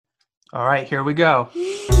All right, here we go.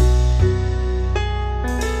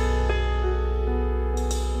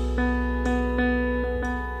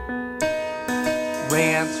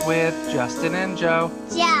 Rants with Justin and Joe.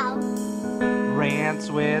 Joe. Rants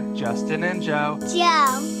with Justin and Joe.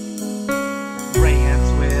 Joe.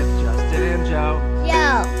 Rants with Justin and Joe.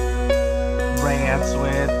 Joe. Rants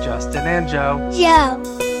with Justin and Joe. Joe.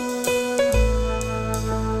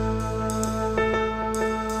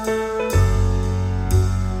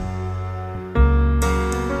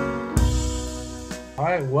 All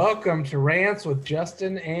right, welcome to Rants with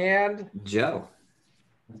Justin and Joe.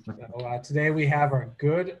 So, today we have our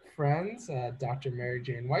good friends, Dr. Mary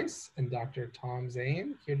Jane Weiss and Dr. Tom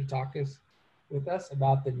Zane, here to talk with us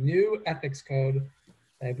about the new ethics code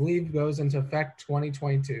that I believe goes into effect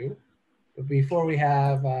 2022. But before we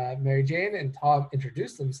have Mary Jane and Tom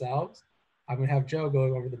introduce themselves, I'm going to have Joe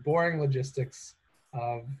go over the boring logistics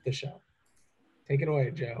of the show. Take it away,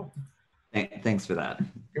 Joe. Thanks for that.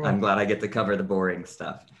 You're I'm welcome. glad I get to cover the boring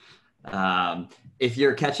stuff. If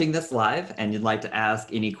you're catching this live and you'd like to ask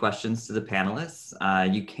any questions to the panelists,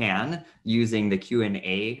 you can using the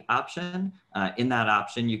Q&A option. In that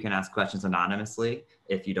option, you can ask questions anonymously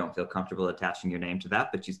if you don't feel comfortable attaching your name to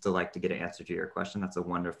that, but you still like to get an answer to your question. That's a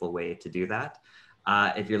wonderful way to do that.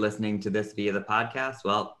 If you're listening to this via the podcast,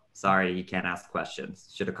 well, sorry, you can't ask questions.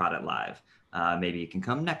 Should have caught it live. Maybe you can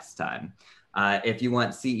come next time. If you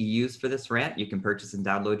want CEUs for this rant, you can purchase and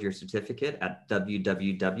download your certificate at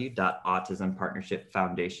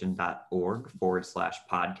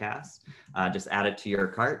www.autismpartnershipfoundation.org/podcast. Just add it to your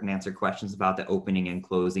cart and answer questions about the opening and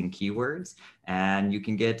closing keywords, and you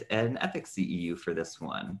can get an ethics CEU for this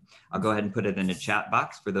one. I'll go ahead and put it in a chat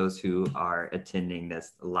box for those who are attending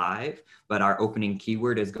this live, but our opening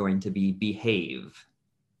keyword is going to be behave.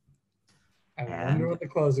 I wonder what the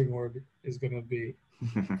closing word is going to be.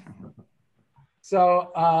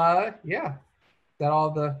 So, yeah, is that all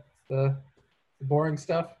the boring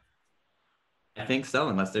stuff? I think so,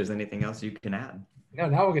 unless there's anything else you can add. No,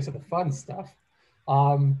 now we'll get to the fun stuff,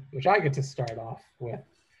 which I get to start off with.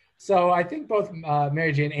 So I think both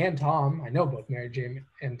Mary Jane and Tom, I know both Mary Jane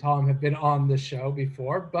and Tom have been on the show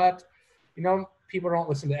before, but, you know, people don't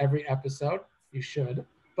listen to every episode. You should.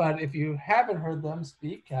 But if you haven't heard them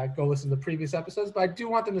speak, go listen to the previous episodes. But I do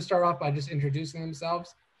want them to start off by just introducing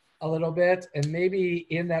themselves a little bit, and maybe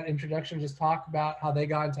in that introduction just talk about how they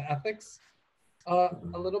got into ethics a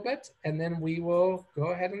little bit, and then we will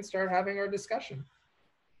go ahead and start having our discussion.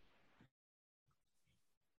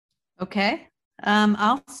 Okay,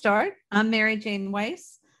 I'll start. I'm Mary Jane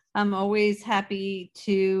Weiss. I'm always happy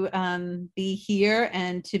to be here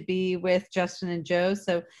and to be with Justin and Joe,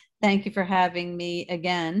 so thank you for having me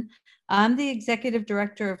again. I'm the Executive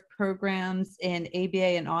Director of Programs in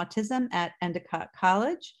ABA and Autism at Endicott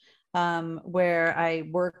College, where I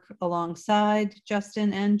work alongside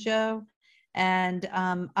Justin and Joe. And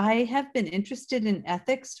I have been interested in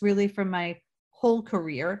ethics really from my whole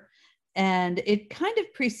career. And it kind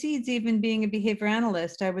of precedes even being a behavior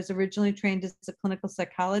analyst. I was originally trained as a clinical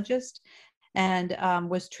psychologist and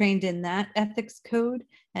was trained in that ethics code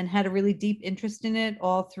and had a really deep interest in it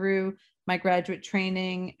all through my graduate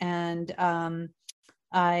training. And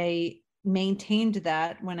I maintained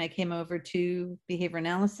that when I came over to behavior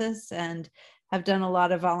analysis, and have done a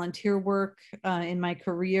lot of volunteer work in my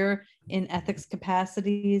career in ethics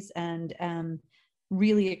capacities, and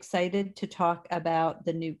really excited to talk about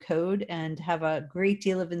the new code and have a great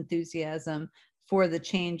deal of enthusiasm for the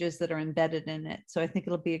changes that are embedded in it. So I think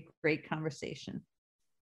it'll be a great conversation.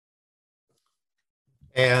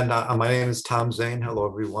 And my name is Tom Zane. Hello,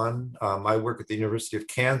 everyone. I work at the University of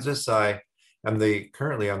Kansas.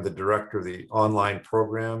 Currently I'm the director of the online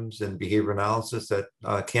programs in behavior analysis at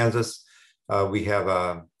Kansas. We have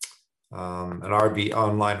an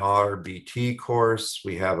online RBT course.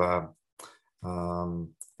 We have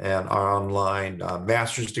an online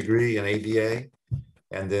master's degree in ABA.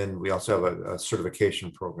 And then we also have a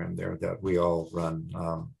certification program there that we all run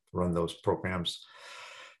those programs.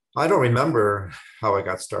 I don't remember how I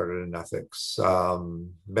got started in ethics.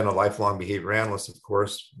 Been a lifelong behavior analyst, of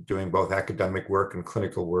course, doing both academic work and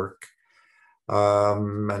clinical work.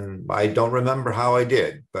 And I don't remember how I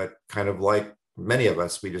did, but kind of like many of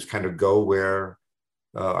us, we just kind of go where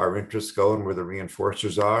our interests go and where the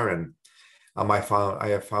reinforcers are. And I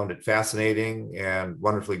have found it fascinating and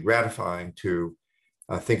wonderfully gratifying to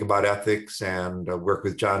think about ethics and work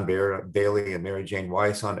with John Bailey and Mary Jane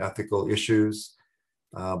Weiss on ethical issues.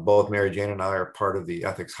 Both Mary Jane and I are part of the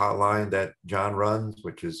ethics hotline that John runs,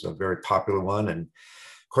 which is a very popular one. And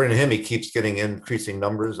according to him, he keeps getting increasing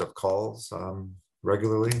numbers of calls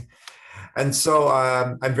regularly. And so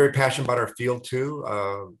I'm very passionate about our field too.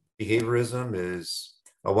 behaviorism is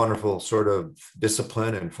a wonderful sort of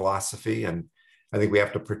discipline and philosophy. And I think we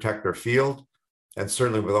have to protect our field. And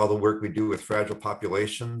certainly with all the work we do with fragile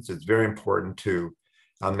populations, it's very important to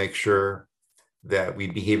make sure that we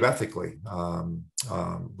behave ethically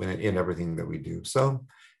in everything that we do. So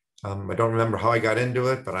I don't remember how I got into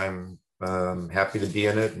it, but I'm happy to be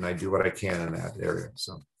in it, and I do what I can in that area.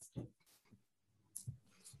 So.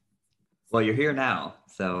 Well, you're here now,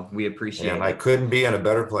 so we appreciate it. And I couldn't be in a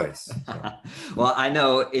better place. So. Well, I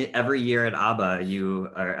know every year at ABBA, you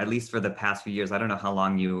are, at least for the past few years, I don't know how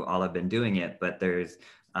long you all have been doing it, but there's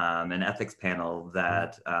an ethics panel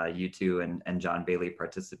that you two and John Bailey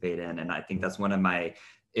participate in. And I think that's one of my,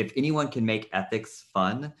 if anyone can make ethics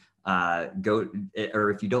fun, go,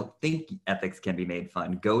 or if you don't think ethics can be made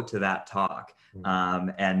fun, go to that talk.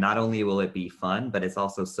 And not only will it be fun, but it's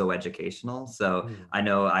also so educational. So I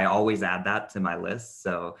know I always add that to my list.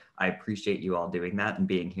 So I appreciate you all doing that and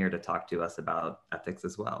being here to talk to us about ethics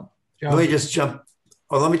as well. Let me just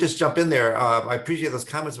jump in there. I appreciate those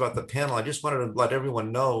comments about the panel. I just wanted to let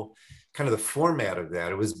everyone know kind of the format of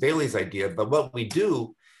that. It was Bailey's idea, but what we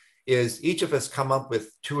do is each of us come up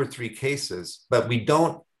with 2 or 3 cases, but we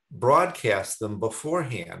don't broadcast them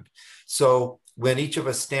beforehand. So when each of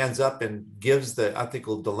us stands up and gives the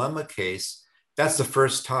ethical dilemma case, that's the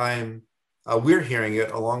first time we're hearing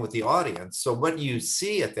it along with the audience. So what you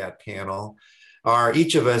see at that panel are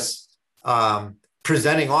each of us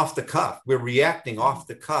presenting off the cuff. We're reacting off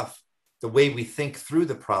the cuff, the way we think through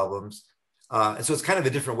the problems. And so it's kind of a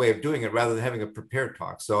different way of doing it rather than having a prepared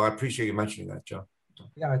talk. So I appreciate you mentioning that, Joe.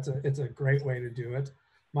 Yeah, it's a great way to do it.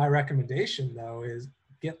 My recommendation, though, is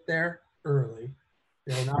get there early.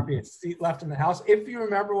 There will not be a seat left in the house. If you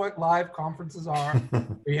remember what live conferences are,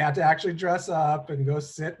 where you have to actually dress up and go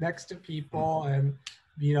sit next to people and,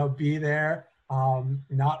 be there,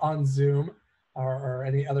 not on Zoom or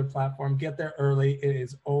any other platform. Get there early. It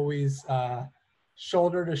is always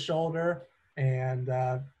shoulder to shoulder and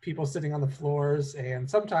people sitting on the floors. And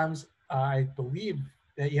sometimes I believe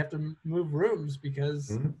that you have to move rooms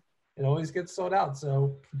because it always gets sold out.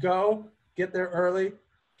 So go, get there early,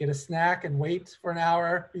 get a snack and wait for an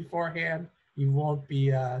hour beforehand. You won't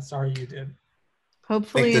be sorry you did.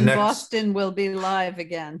 Hopefully in Boston we'll be live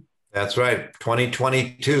again. That's right.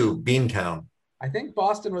 2022, Beantown. I think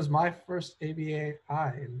Boston was my first ABAI.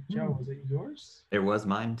 And Joe, was it yours? It was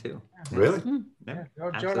mine too. Yeah. Really? Yeah,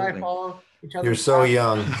 Joe and I follow each other. You're so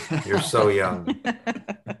young. You're so young.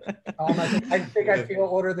 I think I feel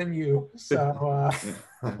older than you. So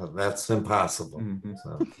that's impossible.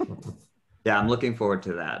 So. Yeah, I'm looking forward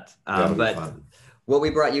to that. But fun. What we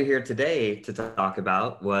brought you here today to talk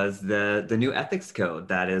about was the new ethics code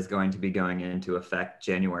that is going to be going into effect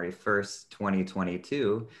January 1st,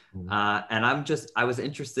 2022. And I was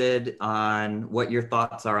interested on what your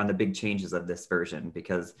thoughts are on the big changes of this version,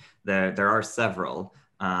 because there are several.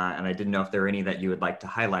 And I didn't know if there are any that you would like to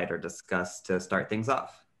highlight or discuss to start things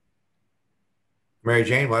off. Mary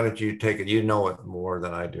Jane, why don't you take it? You know it more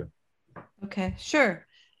than I do. Okay, sure.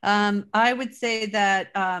 I would say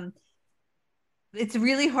that it's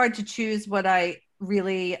really hard to choose what I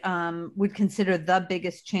really would consider the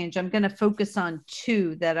biggest change. I'm going to focus on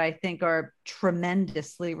 2 that I think are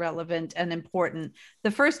tremendously relevant and important.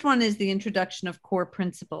 The first one is the introduction of core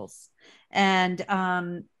principles. And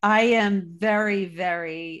I am very,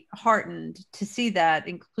 very heartened to see that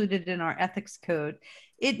included in our ethics code.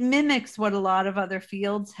 It mimics what a lot of other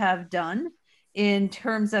fields have done in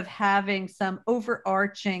terms of having some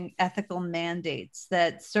overarching ethical mandates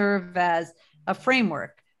that serve as a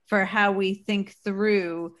framework for how we think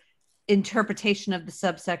through interpretation of the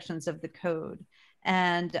subsections of the code.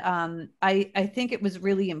 And I think it was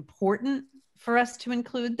really important for us to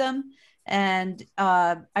include them. And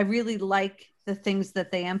I really like the things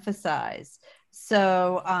that they emphasize.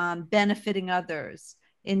 So benefiting others,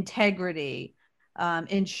 integrity,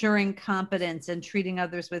 ensuring competence, and treating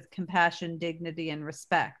others with compassion, dignity, and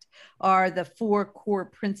respect are the 4 core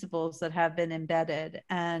principles that have been embedded.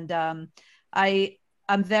 And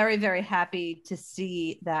I'm very, very happy to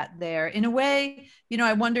see that there. In a way,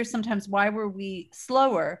 I wonder sometimes why were we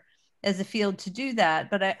slower as a field to do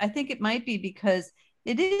that? But I think it might be because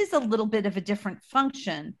it is a little bit of a different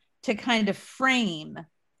function to kind of frame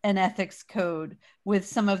an ethics code with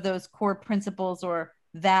some of those core principles or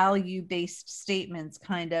value-based statements,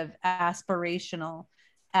 kind of aspirational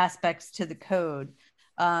aspects to the code.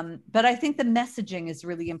 But I think the messaging is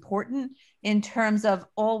really important in terms of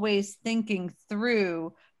always thinking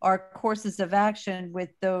through our courses of action with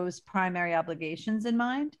those primary obligations in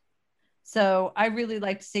mind. So I really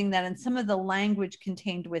liked seeing that, and some of the language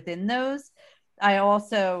contained within those. I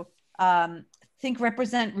also think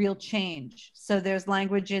represent real change. So there's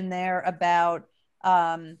language in there about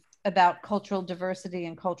cultural diversity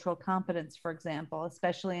and cultural competence, for example,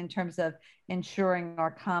 especially in terms of ensuring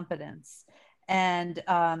our competence. And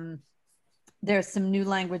there's some new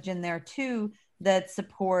language in there too that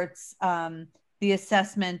supports the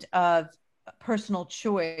assessment of personal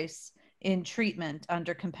choice in treatment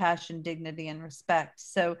under compassion, dignity, and respect.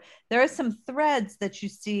 So there are some threads that you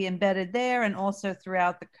see embedded there and also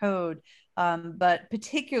throughout the code, but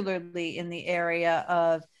particularly in the area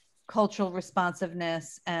of cultural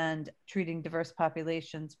responsiveness and treating diverse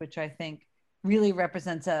populations, which I think really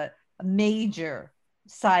represents a major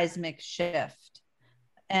seismic shift.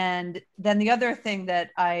 And then the other thing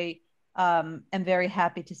that I am very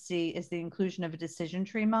happy to see is the inclusion of a decision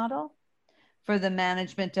tree model for the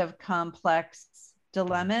management of complex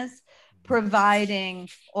dilemmas, providing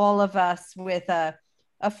all of us with a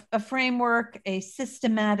framework, a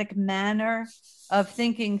systematic manner of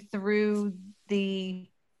thinking through the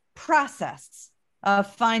process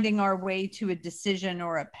of finding our way to a decision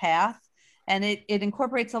or a path. And it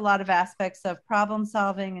incorporates a lot of aspects of problem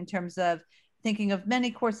solving in terms of thinking of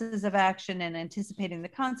many courses of action and anticipating the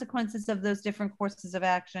consequences of those different courses of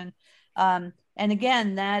action. And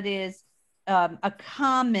again, that is a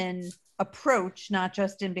common approach, not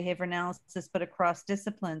just in behavior analysis, but across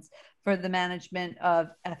disciplines for the management of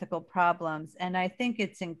ethical problems. And I think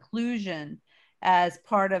its inclusion as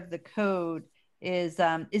part of the code is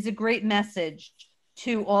a great message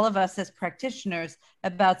to all of us as practitioners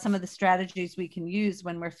about some of the strategies we can use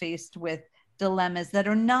when we're faced with dilemmas that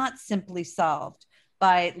are not simply solved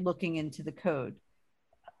by looking into the code,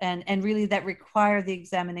 and really that require the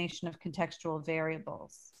examination of contextual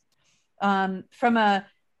variables. From a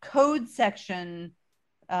code section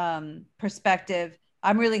perspective,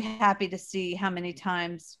 I'm really happy to see how many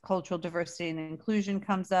times cultural diversity and inclusion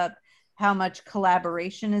comes up, how much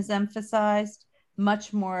collaboration is emphasized,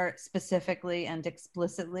 much more specifically and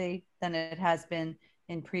explicitly than it has been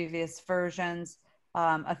in previous versions,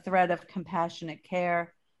 a thread of compassionate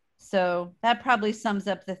care. So that probably sums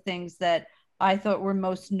up the things that I thought were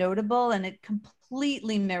most notable, and it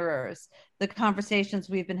completely mirrors the conversations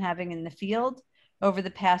we've been having in the field over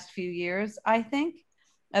the past few years, I think,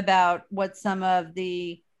 about what some of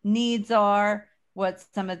the needs are, what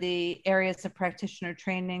some of the areas of practitioner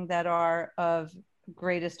training that are of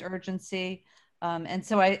greatest urgency. And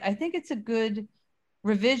so I think it's a good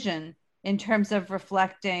revision in terms of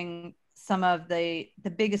reflecting some of the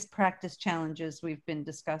biggest practice challenges we've been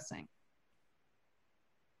discussing.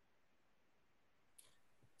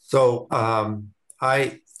 So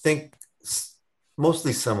I think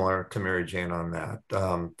mostly similar to Mary Jane on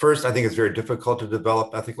that. First, I think it's very difficult to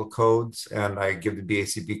develop ethical codes, and I give the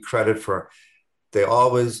BACB credit for they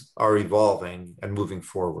always are evolving and moving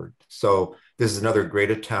forward. So this is another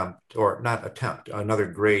great attempt, or not attempt, another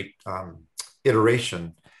great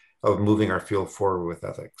iteration of moving our field forward with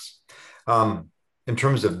ethics. In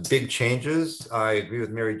terms of big changes, I agree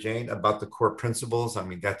with Mary Jane about the core principles. I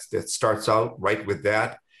mean, that starts out right with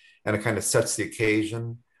that, and it kind of sets the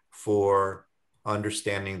occasion for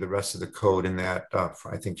understanding the rest of the code in that,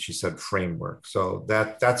 I think she said framework. So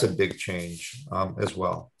that's a big change as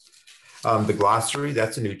well. The glossary,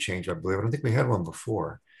 that's a new change, I believe. I don't think we had one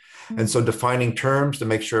before. And so defining terms to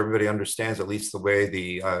make sure everybody understands at least the way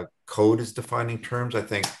the code is defining terms, I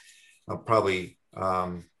think probably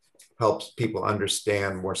helps people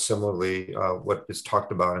understand more similarly what is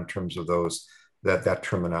talked about in terms of that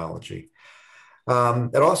terminology.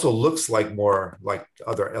 It also looks like more like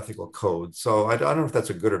other ethical codes. So I don't know if that's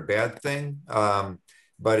a good or bad thing,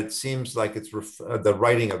 but it seems like the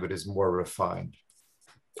writing of it is more refined.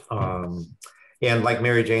 And like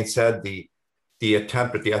Mary Jane said, the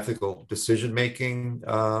attempt at the ethical decision-making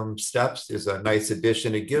steps is a nice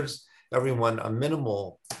addition. It gives everyone a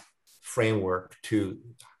minimal framework to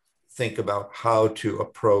think about how to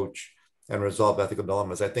approach and resolve ethical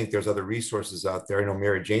dilemmas. I think there's other resources out there. I know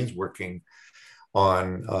Mary Jane's working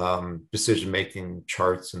on decision-making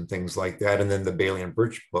charts and things like that. And then the Bailey and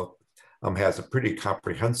Birch book has a pretty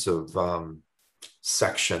comprehensive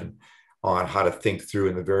section on how to think through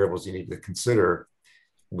and the variables you need to consider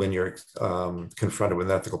when you're confronted with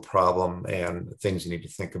an ethical problem and things you need to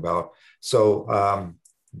think about. So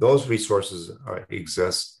those resources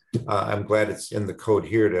exist. I'm glad it's in the code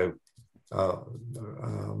here to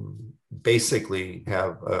basically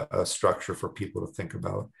have a structure for people to think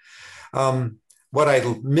about. What I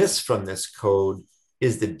miss from this code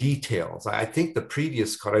is the details. I think the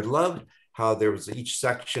previous code, I loved how there was each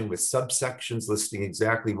section with subsections listing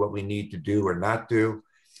exactly what we need to do or not do.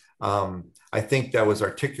 I think that was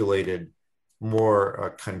articulated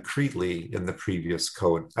more concretely in the previous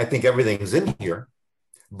code. I think everything's in here,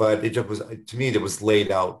 but it just was, to me, it was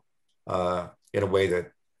laid out in a way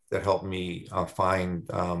that helped me find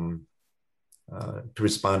to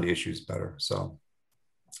respond to issues better. So,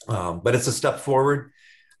 but it's a step forward.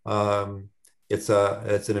 It's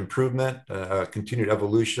an improvement, a continued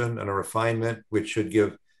evolution, and a refinement, which should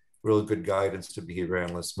give really good guidance to behavior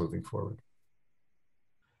analysts moving forward.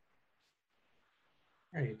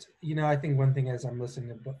 Right. You know, I think one thing as I'm listening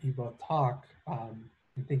to you both talk, I'm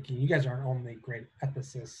thinking you guys aren't only great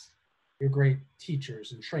ethicists, you're great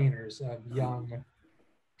teachers and trainers of young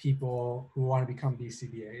people who want to become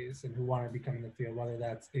BCBAs and who want to become in the field, whether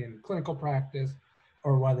that's in clinical practice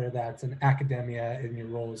or whether that's in academia in your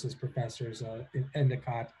roles as professors in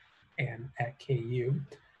Endicott and at KU.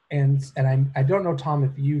 And I don't know, Tom,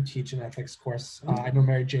 if you teach an ethics course. I know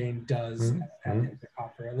Mary Jane does at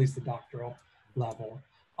Endicott, or at least the doctoral level.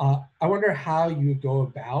 I wonder how you go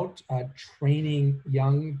about training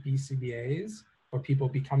young BCBAs or people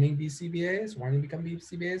becoming BCBAs, wanting to become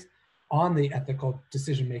BCBAs, on the ethical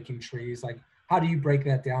decision-making trees. Like, how do you break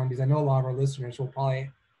that down? Because I know a lot of our listeners will probably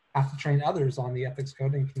have to train others on the ethics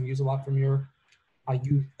code and can use a lot from your, how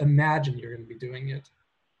you imagine you're going to be doing it.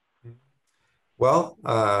 Well,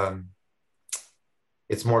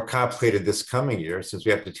 it's more complicated this coming year since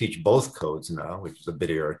we have to teach both codes now, which is a bit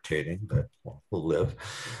irritating, but we'll live.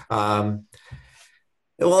 Well,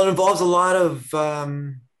 it involves a lot of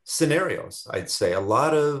scenarios, I'd say, a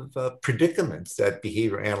lot of predicaments that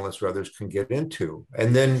behavior analysts or others can get into,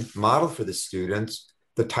 and then model for the students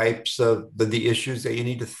the types of the issues that you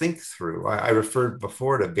need to think through. I referred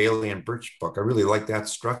before to Bailey and Birch book. I really like that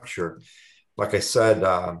structure. Like I said,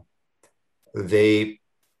 they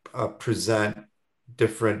present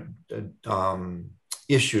different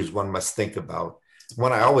issues one must think about.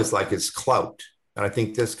 One I always like is clout. And I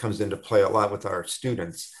think this comes into play a lot with our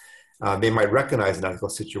students. They might recognize an ethical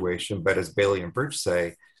situation, but as Bailey and Birch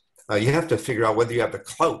say, you have to figure out whether you have the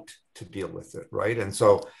clout to deal with it, right? And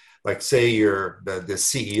so, like, say you're the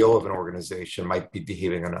CEO of an organization might be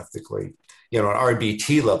behaving unethically. You know, an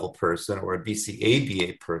RBT level person or a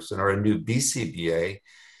BCABA person or a new BCBA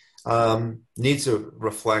needs to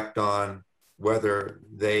reflect on whether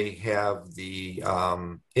they have the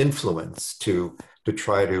influence to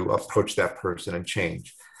try to approach that person and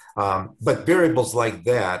change. But variables like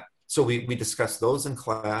that, so we discuss those in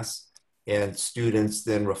class, and students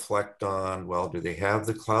then reflect on, well, do they have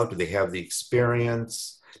the clout? Do they have the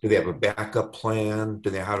experience? Do they have a backup plan? Do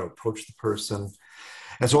they know how to approach the person?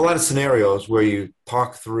 And so a lot of scenarios where you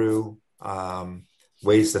talk through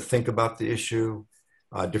ways to think about the issue,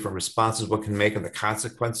 different responses, what can make, and the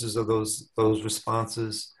consequences of those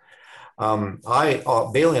responses.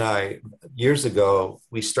 Bailey and I, years ago,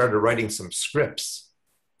 we started writing some scripts,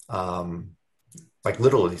 like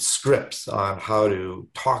literally scripts on how to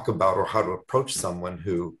talk about or how to approach someone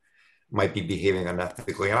who might be behaving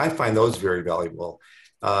unethically. And I find those very valuable.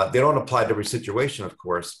 They don't apply to every situation, of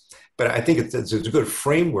course, but I think it's a good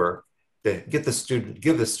framework to give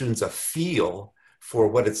the students a feel for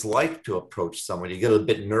what it's like to approach someone. You get a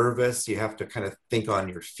bit nervous, you have to kind of think on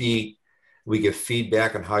your feet. We give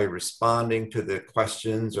feedback on how you're responding to the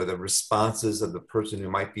questions or the responses of the person who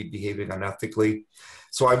might be behaving unethically.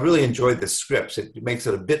 So I really enjoyed the scripts. It makes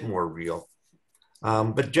it a bit more real.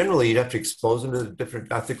 But generally, you'd have to expose them to the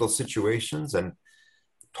different ethical situations and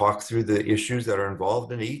talk through the issues that are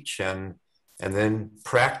involved in each, and then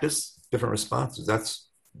practice different responses. That's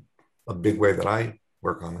a big way that I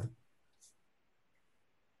work on it.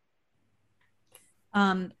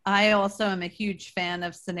 I also am a huge fan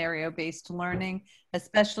of scenario-based learning,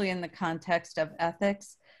 especially in the context of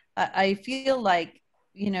ethics. I feel like,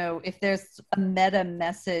 you know, if there's a meta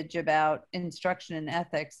message about instruction in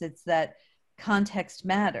ethics, it's that context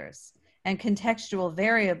matters, and contextual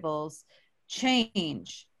variables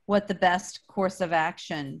change what the best course of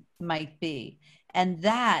action might be. And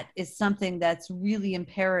that is something that's really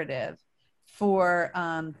imperative for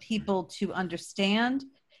people to understand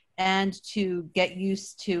and to get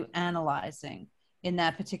used to analyzing in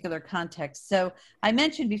that particular context. So I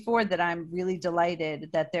mentioned before that I'm really delighted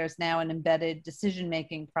that there's now an embedded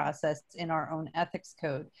decision-making process in our own ethics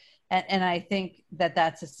code. And I think that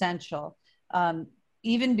that's essential.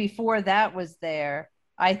 Even before that was there,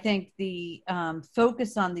 I think the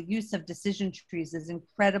focus on the use of decision trees is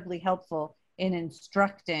incredibly helpful in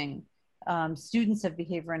instructing students of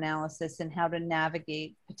behavior analysis and how to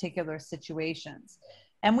navigate particular situations.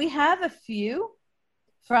 And we have a few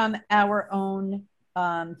from our own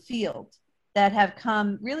field that have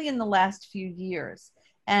come really in the last few years.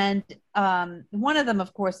 And one of them,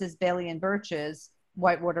 of course, is Bailey and Birch's,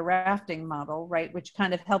 whitewater rafting model, right, which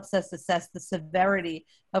kind of helps us assess the severity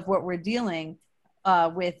of what we're dealing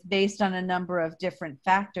with based on a number of different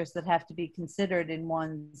factors that have to be considered in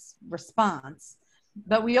one's response.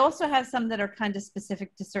 But we also have some that are kind of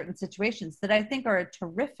specific to certain situations that I think are a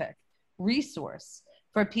terrific resource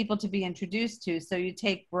for people to be introduced to. So you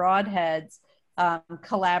take Broadhead's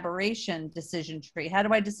collaboration decision tree. How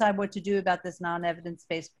do I decide what to do about this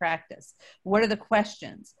non-evidence-based practice? What are the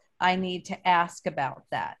questions I need to ask about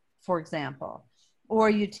that, for example? Or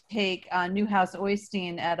you take Newhouse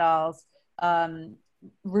Oystein et al.'s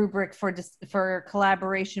rubric for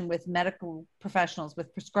collaboration with medical professionals,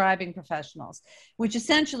 with prescribing professionals, which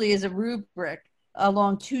essentially is a rubric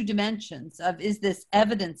along two dimensions of, is this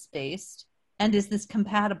evidence-based and is this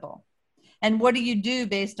compatible? And what do you do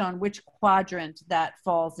based on which quadrant that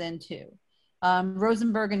falls into?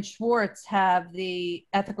 Rosenberg and Schwartz have the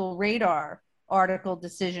ethical radar article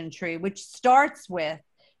decision tree, which starts with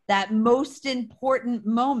that most important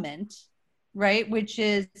moment, right? Which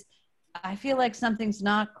is, I feel like something's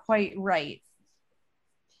not quite right.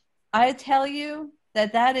 I tell you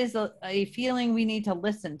that is a feeling we need to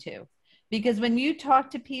listen to, because when you talk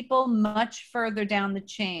to people much further down the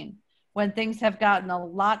chain, when things have gotten a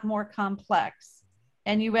lot more complex,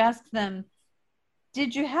 and you ask them,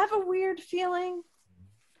 did you have a weird feeling?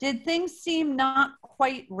 Did things seem not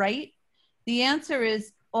quite right? The answer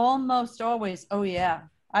is almost always, oh yeah,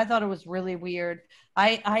 I thought it was really weird.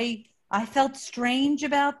 I felt strange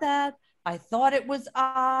about that. I thought it was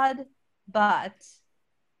odd, but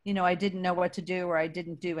I didn't know what to do, or I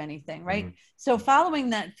didn't do anything, right? Mm-hmm. So following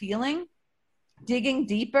that feeling, digging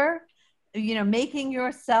deeper, making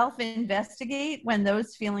yourself investigate when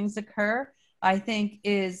those feelings occur, I think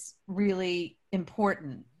is really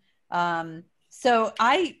important. So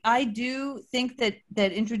I do think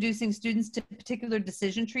that introducing students to particular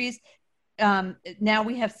decision trees, now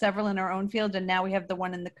we have several in our own field, and now we have the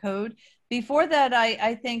one in the code. Before that,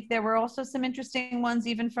 I think there were also some interesting ones,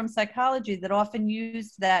 even from psychology, that often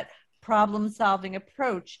used that problem-solving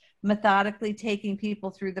approach, methodically taking people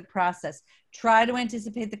through the process. Try to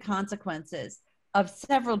anticipate the consequences of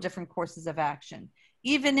several different courses of action.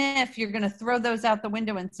 Even if you're going to throw those out the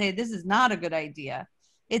window and say, this is not a good idea,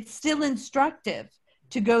 it's still instructive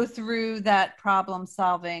to go through that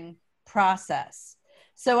problem-solving process.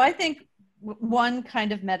 So I think one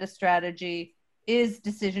kind of meta strategy is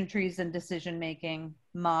decision trees and decision-making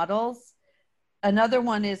models. Another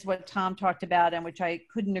one is what Tom talked about, and which I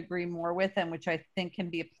couldn't agree more with, and which I think can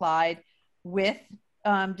be applied with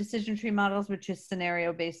decision tree models, which is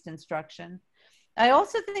scenario-based instruction. I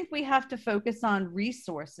also think we have to focus on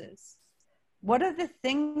resources. What are the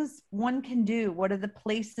things one can do? What are the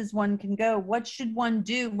places one can go? What should one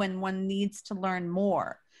do when one needs to learn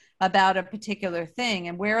more about a particular thing?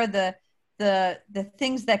 And where are the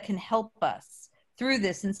things that can help us through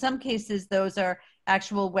this? In some cases, those are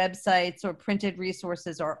actual websites or printed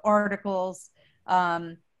resources or articles.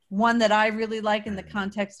 One that I really like in the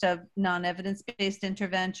context of non-evidence-based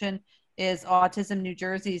intervention is Autism New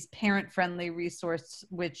Jersey's parent-friendly resource,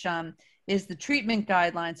 which is the treatment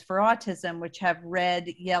guidelines for autism, which have red,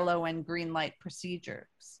 yellow, and green light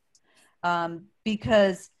procedures.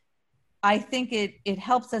 Because I think it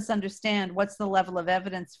helps us understand what's the level of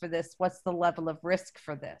evidence for this, what's the level of risk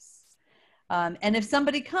for this. And if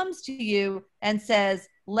somebody comes to you and says,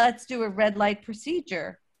 let's do a red light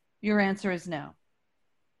procedure, your answer is no.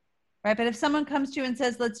 Right? But if someone comes to you and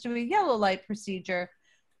says, let's do a yellow light procedure,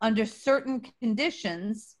 under certain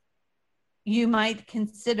conditions, you might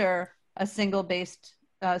consider a single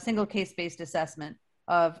case-based assessment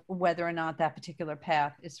of whether or not that particular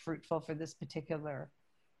path is fruitful for this particular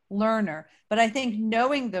learner. But I think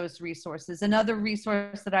knowing those resources, another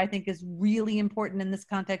resource that I think is really important in this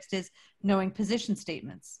context is knowing position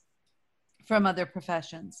statements from other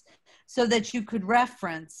professions, so that you could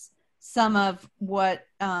reference some of what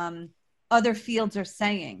other fields are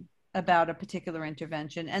saying about a particular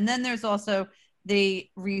intervention. And then there's also the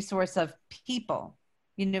resource of people,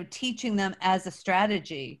 teaching them as a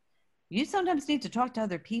strategy. You sometimes need to talk to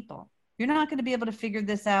other people. You're not going to be able to figure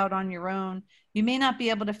this out on your own. You may not be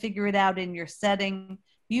able to figure it out in your setting.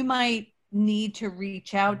 You might need to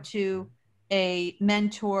reach out to a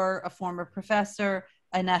mentor, a former professor,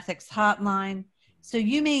 an ethics hotline. So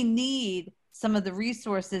you may need some of the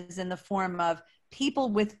resources in the form of people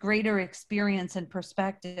with greater experience and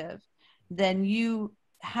perspective than you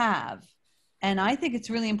have. And I think it's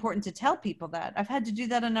really important to tell people that. I've had to do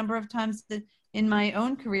that a number of times in my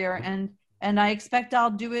own career, and I expect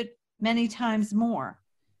I'll do it many times more.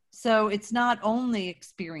 So it's not only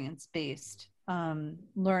experience-based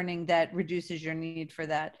learning that reduces your need for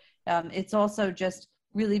that. It's also just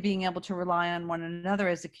really being able to rely on one another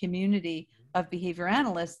as a community of behavior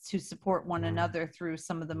analysts who support one another through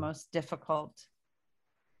some of the most difficult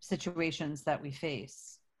situations that we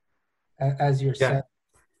face. As you're Yeah. saying,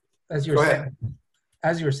 as you Go were ahead. saying,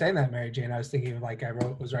 as you were saying that, Mary Jane, I was thinking of like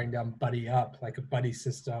was writing down buddy up, like a buddy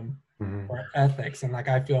system Mhm. for ethics. And like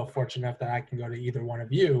I feel fortunate enough that I can go to either one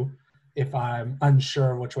of you if I'm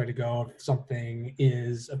unsure which way to go, if something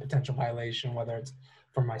is a potential violation, whether it's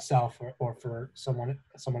for myself or for someone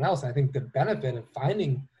else. And I think the benefit of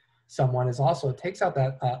finding someone is also it takes out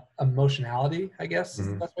that emotionality, I guess is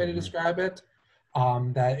the best way to describe it.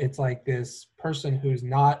 That it's like this person who's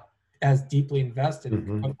not as deeply invested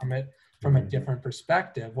from it from a different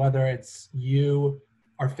perspective, whether it's you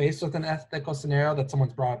are faced with an ethical scenario that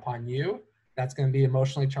someone's brought upon you, that's going to be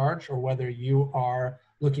emotionally charged, or whether you are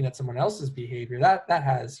looking at someone else's behavior,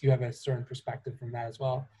 you have a certain perspective from that as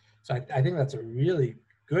well. So I think that's a really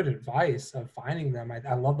good advice of finding them.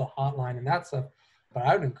 I love the hotline and that stuff, but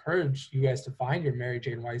I would encourage you guys to find your Mary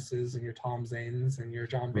Jane Weisses and your Tom Zanes and your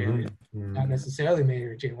John Bailey. Not necessarily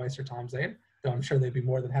Mary Jane Weiss or Tom Zane, though I'm sure they'd be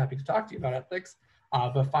more than happy to talk to you about ethics.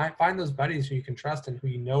 But find those buddies who you can trust and who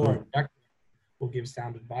you know are objective, will give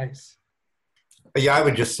sound advice. Yeah, I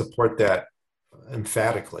would just support that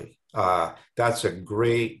emphatically. That's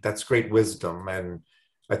great wisdom. And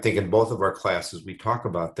I think in both of our classes, we talk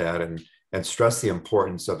about that and stress the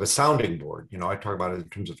importance of a sounding board. You know, I talk about it in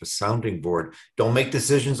terms of a sounding board. Don't make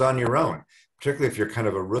decisions on your own, particularly if you're kind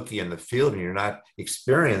of a rookie in the field and you're not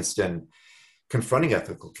experienced in confronting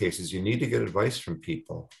ethical cases. You need to get advice from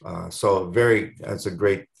people. That's a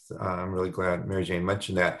great, I'm really glad Mary Jane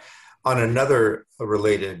mentioned that. On another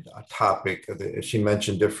related topic, she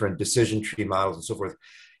mentioned different decision tree models and so forth.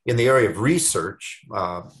 In the area of research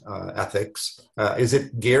ethics, is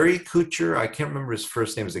it Gary Kucher? I can't remember his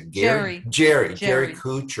first name. Is it Gary? Jerry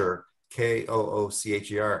Kucher,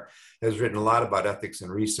 Koocher, has written a lot about ethics and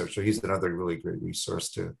research. So he's another really great resource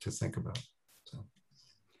to think about.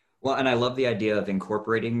 Well, and I love the idea of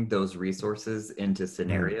incorporating those resources into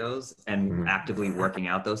scenarios and actively working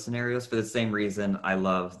out those scenarios. For the same reason, I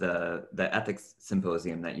love the ethics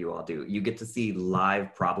symposium that you all do. You get to see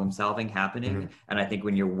live problem solving happening. And I think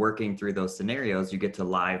when you're working through those scenarios, you get to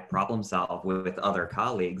live problem solve with other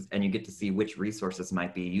colleagues, and you get to see which resources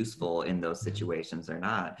might be useful in those situations or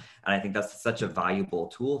not. And I think that's such a valuable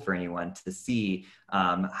tool for anyone to see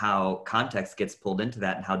how context gets pulled into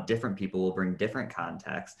that and how different people will bring different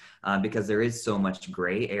context, because there is so much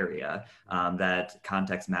gray area that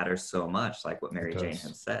context matters so much, like what Mary Jane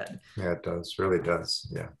had said. Yeah, it does. Really does.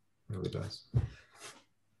 Yeah, really does.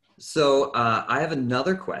 So I have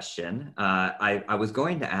another question. I was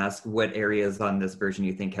going to ask what areas on this version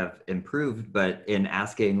you think have improved, but in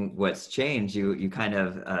asking what's changed, you kind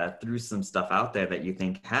of threw some stuff out there that you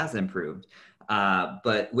think has improved.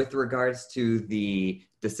 But with regards to the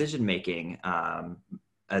decision-making, the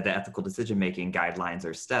ethical decision-making guidelines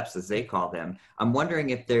or steps, as they call them, I'm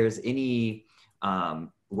wondering if there's any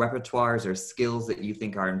repertoires or skills that you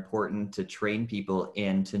think are important to train people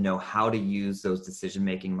in to know how to use those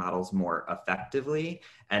decision-making models more effectively,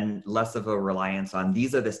 and less of a reliance on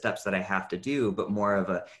these are the steps that I have to do, but more of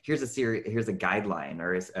a here's a guideline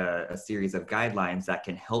or a series of guidelines that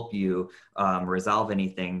can help you resolve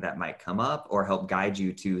anything that might come up or help guide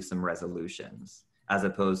you to some resolutions, as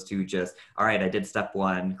opposed to just, all right, I did step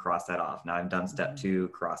one, cross that off. Now I've done step two,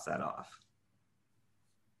 cross that off.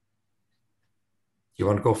 You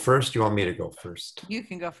want to go first? You want me to go first? You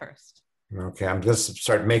can go first. Okay, I'm just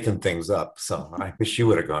start making things up. So I wish you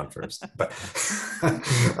would have gone first. But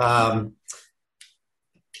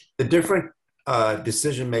the different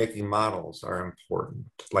decision-making models are important,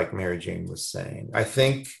 like Mary Jane was saying. I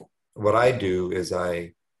think what I do is now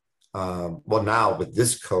with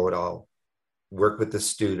this code, I'll work with the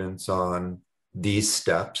students on these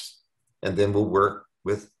steps, and then we'll work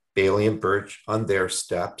with Bailey and Birch on their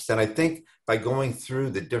steps. And I think by going through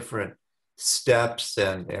the different steps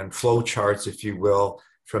and flow charts, if you will,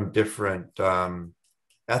 from different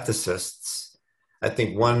ethicists, I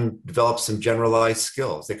think one develops some generalized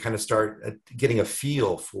skills. They kind of start getting a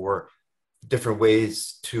feel for different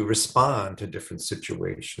ways to respond to different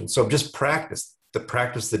situations. So just practice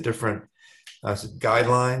the different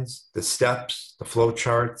guidelines, the steps, the flow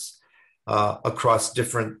charts across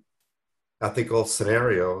different ethical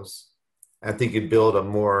scenarios. I think you build a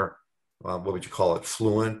more, what would you call it,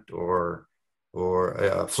 fluent or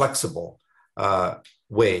flexible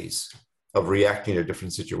ways of reacting to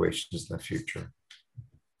different situations in the future.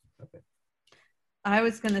 I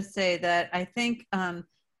was going to say that I think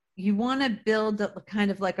you want to build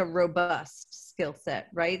kind of like a robust skill set,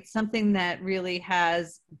 right? Something that really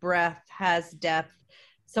has breadth, has depth,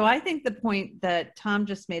 So I think the point that Tom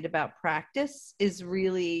just made about practice is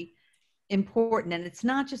really important. And it's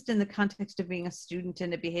not just in the context of being a student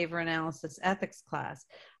in a behavior analysis ethics class.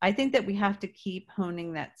 I think that we have to keep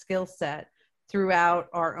honing that skill set throughout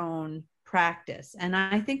our own practice. And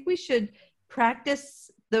I think we should practice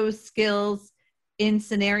those skills in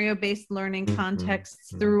scenario-based learning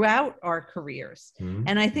contexts throughout our careers.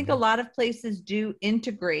 And I think a lot of places do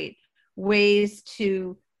integrate ways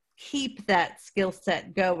to keep that skill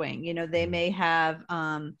set going. You know, they may have,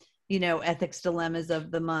 you know, ethics dilemmas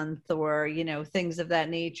of the month, or, you know, things of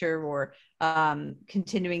that nature, or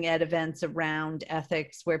continuing ed events around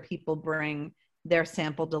ethics where people bring their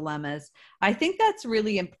sample dilemmas. I think that's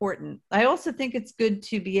really important. I also think it's good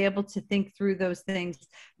to be able to think through those things,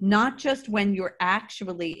 not just when you're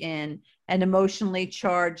actually in an emotionally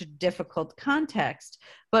charged, difficult context,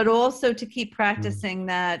 but also to keep practicing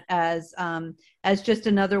that as just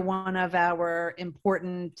another one of our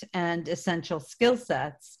important and essential skill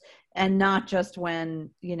sets, and not just when,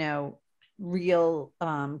 you know, real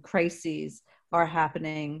crises are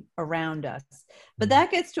happening around us. But that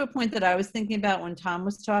gets to a point that I was thinking about when Tom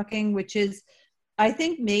was talking, which is, I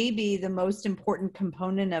think maybe the most important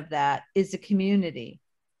component of that is a community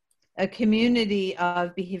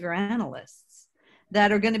of behavior analysts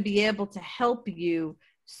that are going to be able to help you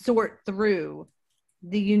sort through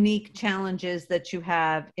the unique challenges that you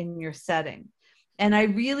have in your setting. And I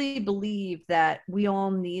really believe that we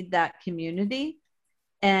all need that community.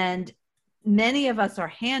 And many of us are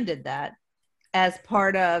handed that as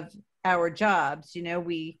part of our jobs. You know,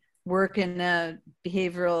 we work in a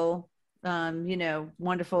behavioral, you know,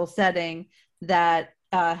 wonderful setting that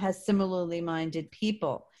has similarly minded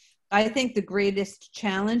people. I think the greatest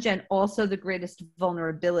challenge and also the greatest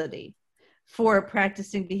vulnerability for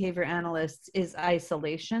practicing behavior analysts is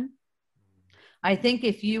isolation. I think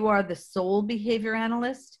if you are the sole behavior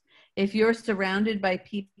analyst, if you're surrounded by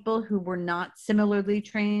people who were not similarly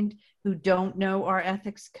trained, who don't know our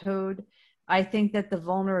ethics code, I think that the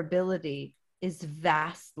vulnerability is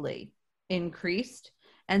vastly increased.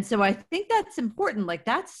 And so I think that's important. Like,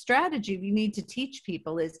 that strategy we need to teach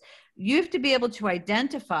people is you have to be able to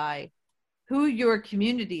identify who your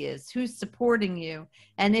community is, who's supporting you.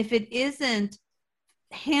 And if it isn't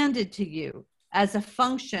handed to you as a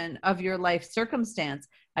function of your life circumstance,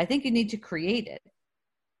 I think you need to create it.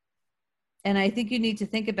 And I think you need to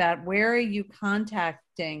think about, where are you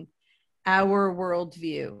contacting our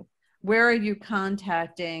worldview? Where are you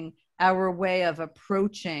contacting our way of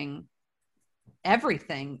approaching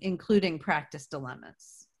everything, including practice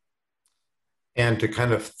dilemmas? And to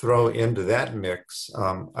kind of throw into that mix,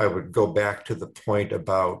 I would go back to the point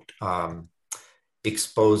about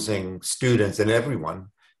exposing students and everyone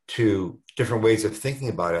to different ways of thinking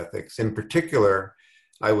about ethics. In particular,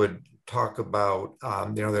 I would talk about,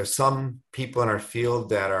 you know, there's some people in our field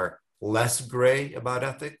that are less gray about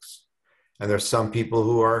ethics, and there's some people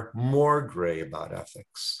who are more gray about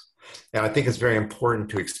ethics. And I think it's very important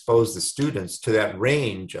to expose the students to that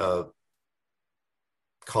range of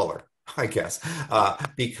color, I guess,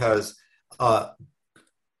 because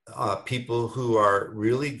people who are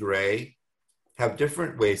really gray have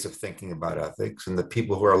different ways of thinking about ethics, and the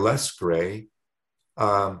people who are less gray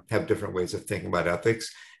have different ways of thinking about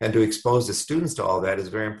ethics. And to expose the students to all that is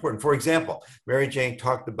very important. For example, Mary Jane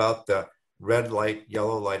talked about the red light,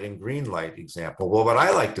 yellow light, and green light example. Well, what I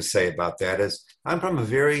like to say about that is, I'm from a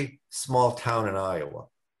very small town in Iowa.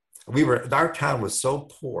 Our town was so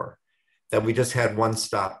poor that we just had one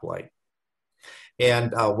stoplight.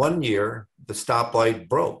 And one year, the stoplight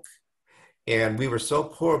broke. And we were so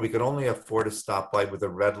poor, we could only afford a stoplight with a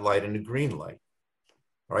red light and a green light,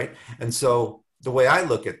 right? And so the way I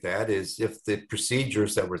look at that is, if the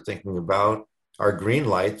procedures that we're thinking about are green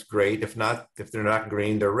lights, great. If they're not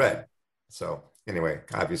green, they're red. So anyway,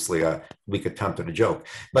 obviously we could attempt at a joke,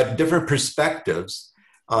 but different perspectives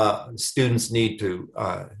students need to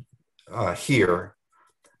hear,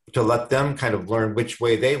 to let them kind of learn which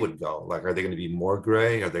way they would go. Like, are they going to be more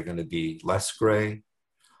gray? Are they going to be less gray?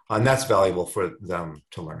 And that's valuable for them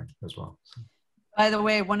to learn as well. By the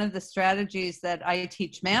way, one of the strategies that I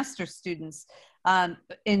teach master students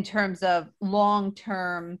in terms of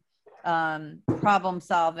long-term problem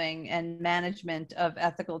solving and management of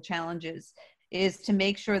ethical challenges is to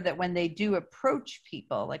make sure that when they do approach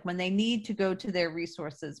people, like when they need to go to their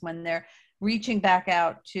resources, when they're reaching back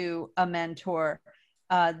out to a mentor,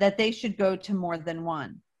 that they should go to more than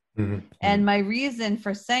one. Mm-hmm. And my reason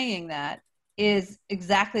for saying that is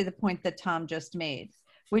exactly the point that Tom just made,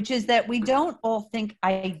 which is that we don't all think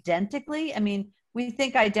identically. I mean, we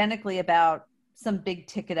think identically about some big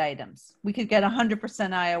ticket items. We could get 100%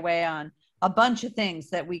 IOA on a bunch of things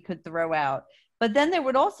that we could throw out. But then there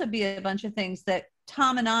would also be a bunch of things that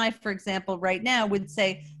Tom and I, for example, right now would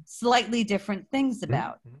say slightly different things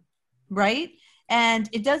about, right? And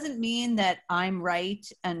it doesn't mean that I'm right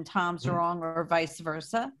and Tom's wrong or vice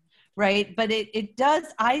versa, right? But it does,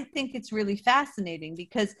 I think it's really fascinating,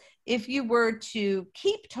 because if you were to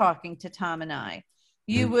keep talking to Tom and I,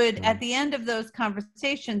 you would, at the end of those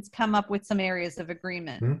conversations, come up with some areas of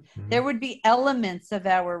agreement. There would be elements of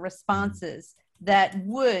our responses that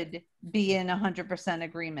would be in 100%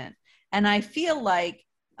 agreement. And I feel like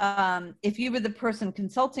if you were the person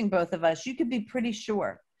consulting both of us, you could be pretty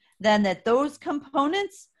sure then that those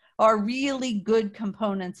components are really good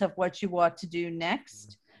components of what you ought to do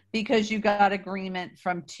next, because you got agreement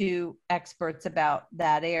from two experts about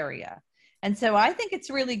that area. And so I think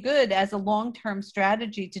it's really good as a long-term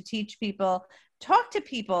strategy to teach people, talk to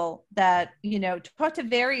people that, you know, talk to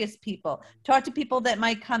various people, talk to people that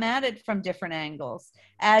might come at it from different angles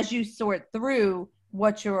as you sort through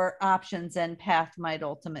what your options and path might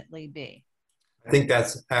ultimately be. I think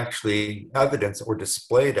that's actually evidence or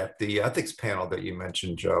displayed at the ethics panel that you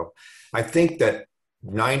mentioned, Joe. I think that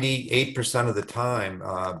 98% of the time,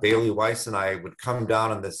 Bailey Weiss and I would come down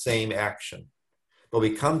on the same action. But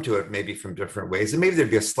we come to it maybe from different ways. And maybe there'd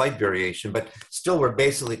be a slight variation, but still we're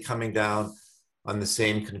basically coming down on the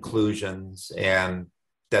same conclusions, and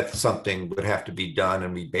that something would have to be done,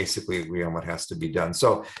 and we basically agree on what has to be done.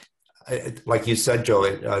 So like you said,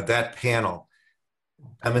 Joe, that panel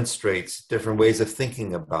demonstrates different ways of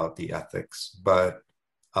thinking about the ethics, but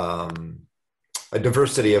a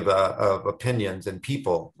diversity of opinions and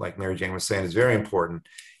people, like Mary Jane was saying, is very important.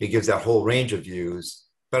 It gives that whole range of views,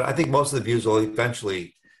 but I think most of the views will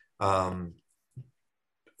eventually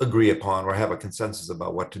agree upon or have a consensus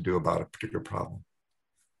about what to do about a particular problem.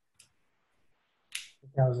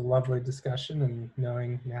 That was a lovely discussion, and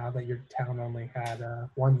knowing now that your town only had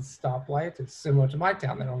one stoplight, it's similar to my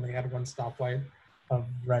town that only had one stoplight of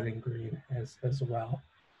red and green as well.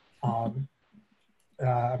 I'm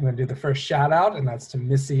going to do the first shout out, and that's to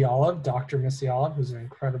Missy Olive, Dr. Missy Olive, who's an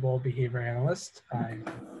incredible behavior analyst,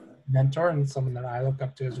 mentor, and someone that I look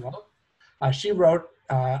up to as well. She wrote,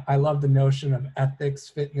 I love the notion of ethics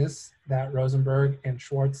fitness that Rosenberg and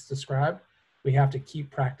Schwartz described. We have to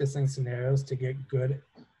keep practicing scenarios to get good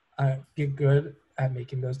at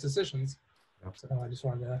making those decisions. So I just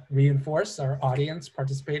wanted to reinforce our audience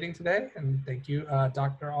participating today, and thank you,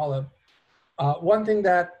 Dr. Olive. One thing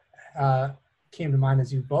that came to mind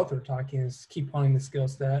as you both were talking is keep honing the skill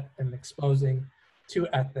set and exposing to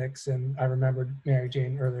ethics. And I remembered Mary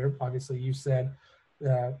Jane earlier, obviously you said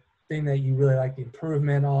the thing that you really like the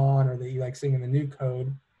improvement on, or that you like seeing in the new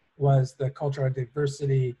code, was the cultural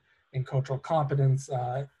diversity and cultural competence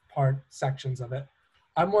sections of it.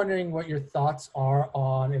 I'm wondering what your thoughts are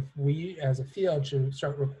on if we as a field should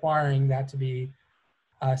start requiring that to be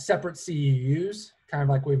separate CEUs, kind of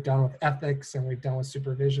like we've done with ethics and we've done with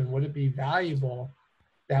supervision. Would it be valuable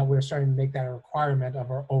that we're starting to make that a requirement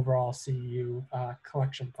of our overall CEU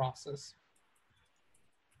collection process?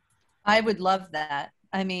 I would love that.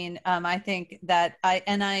 I mean, I think that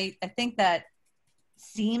I think that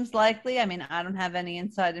seems likely. I mean, I don't have any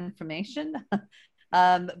inside information,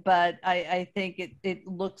 but I think it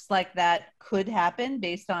looks like that could happen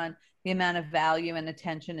based on the amount of value and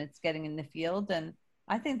attention it's getting in the field. And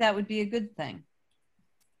I think that would be a good thing.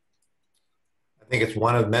 I think it's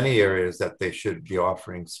one of many areas that they should be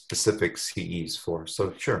offering specific CEs for.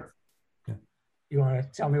 So sure. Yeah. You want to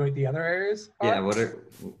tell me what the other areas are?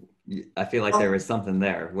 Yeah, I feel like there was something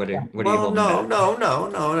there. What are you holding no, back?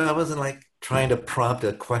 no. I wasn't like trying to prompt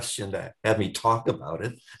a question to have me talk about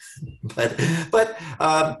it. but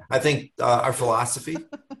I think our philosophy,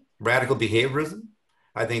 radical behaviorism,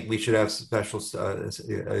 I think we should have special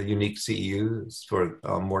unique CEUs for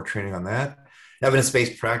more training on that.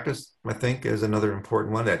 Evidence-based practice, I think, is another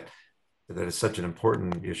important one that is such an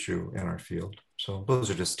important issue in our field. So those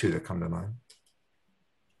are just two that come to mind.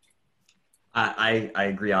 I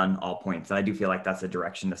agree on all points. I do feel like that's the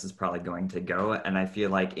direction this is probably going to go. And I feel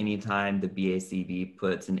like anytime the BACB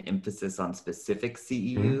puts an emphasis on specific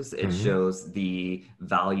CEUs, it shows the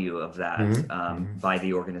value of that by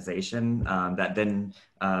the organization that then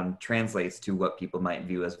translates to what people might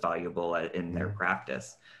view as valuable in their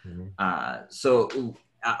practice. So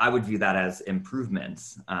I would view that as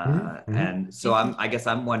improvements. And so I guess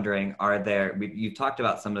I'm wondering, you talked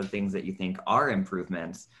about some of the things that you think are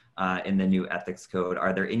improvements in the new ethics code.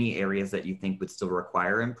 Are there any areas that you think would still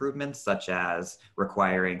require improvements, such as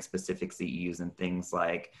requiring specific CEUs and things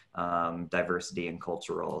like diversity and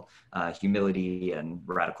cultural humility and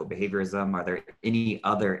radical behaviorism? Are there any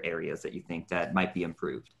other areas that you think that might be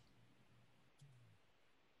improved?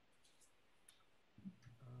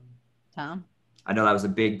 Tom? I know that was a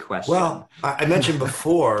big question. Well, I mentioned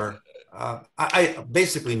before, I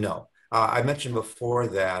basically no. I mentioned before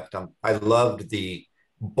that I loved the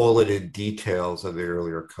bulleted details of the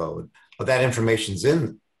earlier code. But that information's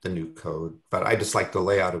in the new code, but I just like the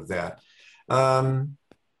layout of that.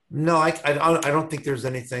 No, I don't think there's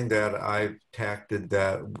anything that I've tacted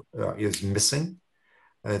that is missing.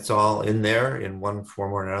 It's all in there in one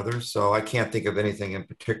form or another. So I can't think of anything in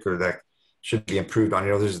particular that should be improved on.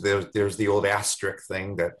 There's the old asterisk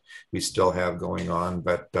thing that we still have going on,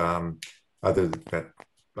 but other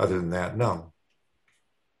than that, no.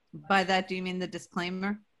 By that, do you mean the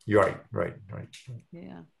disclaimer? You're right.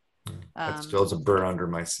 Yeah. That still is a burr under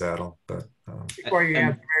my saddle, but before you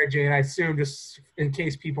answer, Mary Jane, I assume, just in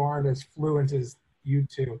case people aren't as fluent as you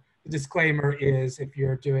two, the disclaimer is if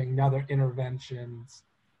you're doing other interventions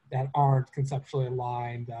that aren't conceptually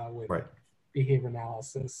aligned with behavior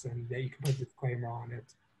analysis, and that you can put a disclaimer on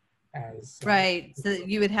it as right. So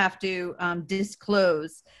you would have to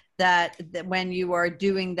disclose that when you are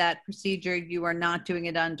doing that procedure, you are not doing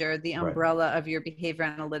it under the umbrella of your behavior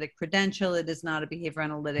analytic credential. It is not a behavior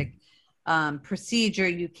analytic procedure.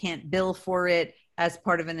 You can't bill for it as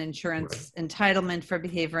part of an insurance entitlement for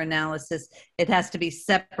behavior analysis. It has to be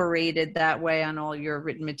separated that way on all your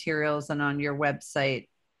written materials and on your website,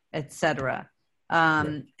 etc.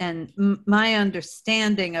 And my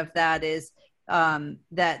understanding of that is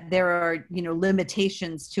that there are,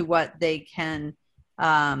 limitations to what they can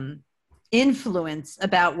influence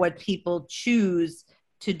about what people choose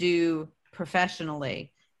to do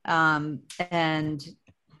professionally. And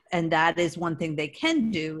that is one thing they can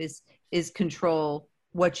do is control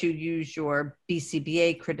what you use your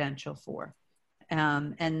BCBA credential for.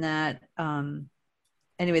 And that,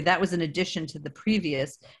 anyway, that was an addition to the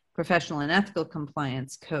previous professional and ethical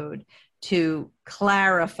compliance code to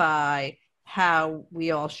clarify how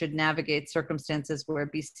we all should navigate circumstances where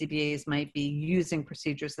BCBAs might be using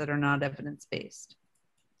procedures that are not evidence-based.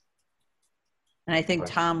 And I think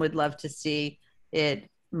Tom would love to see it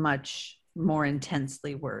much more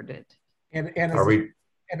intensely worded. And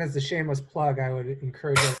as a shameless plug, I would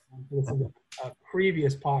encourage everyone to listen to a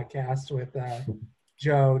previous podcast with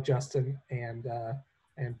Joe, Justin, and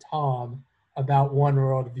Tom about one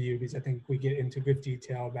worldview, because I think we get into good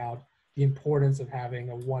detail about the importance of having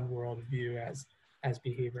a one worldview as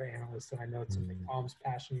behavior analysts. And I know it's something Tom's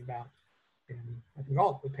passionate about, and I think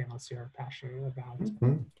all of the panelists here are passionate about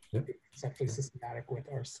being conceptually systematic with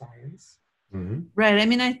our science. Right. I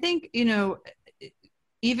mean, I think,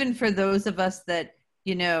 even for those of us that,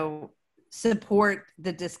 support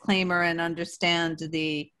the disclaimer and understand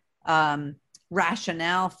the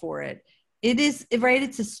rationale for it, it is, right,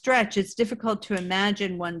 it's a stretch. It's difficult to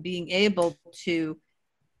imagine one being able to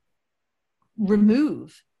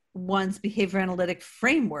remove one's behavior analytic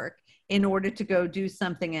framework in order to go do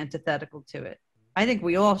something antithetical to it. I think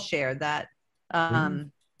we all share that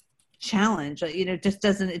challenge.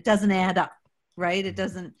 It doesn't add up, right? It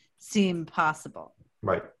doesn't seem possible.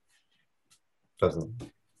 Right. Doesn't.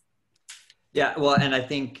 Yeah, well, and I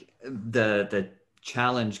think the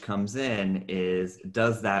challenge comes in is,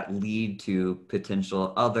 does that lead to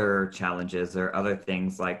potential other challenges or other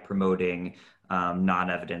things like promoting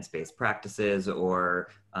non-evidence-based practices or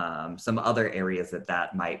some other areas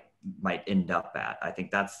that might end up at? I think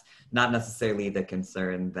that's not necessarily the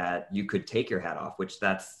concern that you could take your hat off, which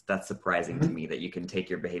that's surprising to me, that you can take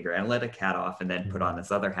your behavior analytic hat off and then put on this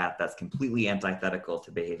other hat that's completely antithetical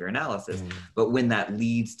to behavior analysis. But when that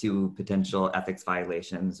leads to potential ethics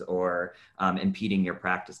violations or impeding your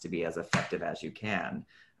practice to be as effective as you can.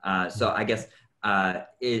 So I guess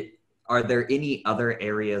are there any other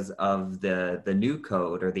areas of the new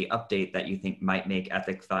code or the update that you think might make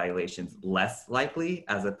ethics violations less likely,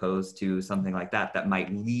 as opposed to something like that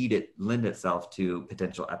might lend itself to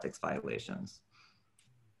potential ethics violations?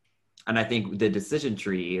 And I think the decision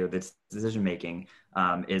tree or the decision making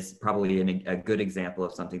is probably a good example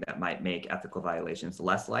of something that might make ethical violations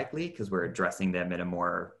less likely, because we're addressing them in a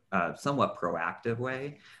more somewhat proactive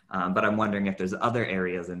way. But I'm wondering if there's other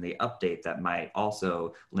areas in the update that might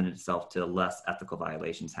also lend itself to less ethical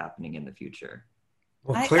violations happening in the future.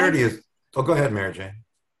 Well, clarity is, go ahead, Mary Jane.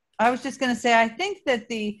 I was just going to say, I think that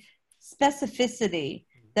the specificity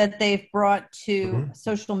that they've brought to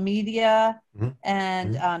social media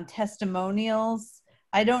and testimonials,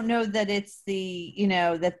 I don't know that it's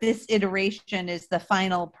that this iteration is the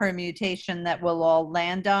final permutation that we'll all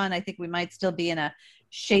land on. I think we might still be in a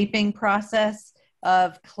shaping process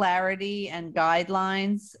of clarity and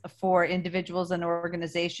guidelines for individuals and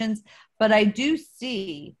organizations. But I do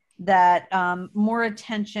see that more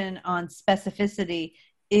attention on specificity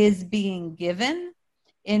is being given.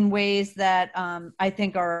 in ways that I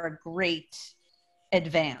think are a great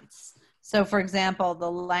advance. So, for example,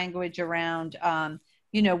 the language around,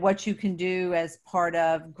 what you can do as part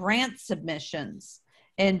of grant submissions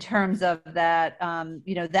in terms of that,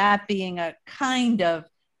 that being a kind of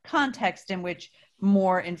context in which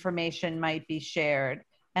more information might be shared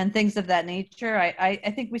and things of that nature. I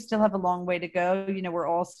think we still have a long way to go. We're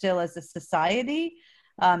all still as a society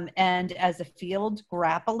and as a field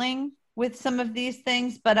grappling with some of these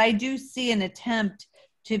things, but I do see an attempt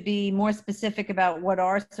to be more specific about what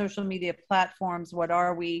are social media platforms, what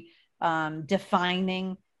are we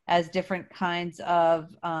defining as different kinds of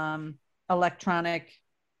electronic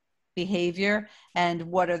behavior, and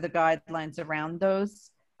what are the guidelines around those.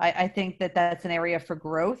 I think that that's an area for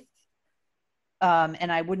growth.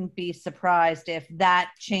 And I wouldn't be surprised if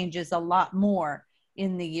that changes a lot more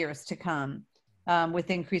in the years to come with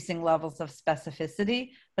increasing levels of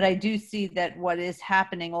specificity. But I do see that what is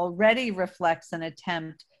happening already reflects an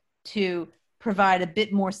attempt to provide a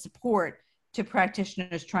bit more support to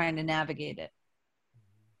practitioners trying to navigate it.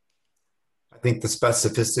 I think the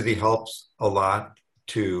specificity helps a lot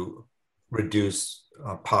to reduce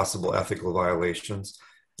possible ethical violations.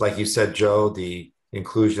 Like you said, Joe, the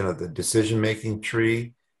inclusion of the decision-making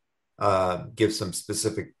tree gives some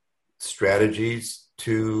specific strategies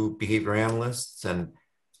to behavior analysts, and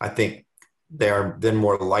I think they are then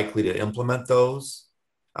more likely to implement those.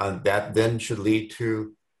 That then should lead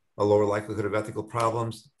to a lower likelihood of ethical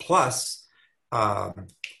problems. Plus,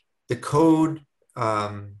 the code,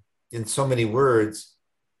 in so many words,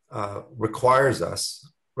 requires us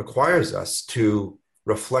to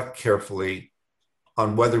reflect carefully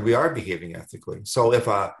on whether we are behaving ethically. So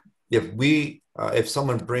if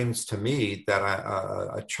someone brings to me that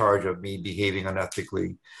a charge of me behaving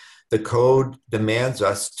unethically, the code demands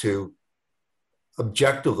us to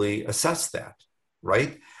objectively assess that,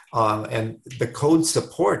 right? And the code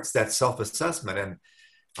supports that self-assessment. And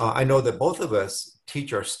I know that both of us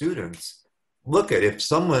teach our students, look at, if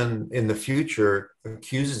someone in the future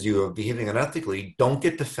accuses you of behaving unethically, don't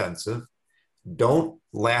get defensive, don't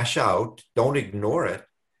lash out, don't ignore it.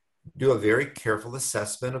 Do a very careful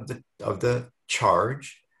assessment of the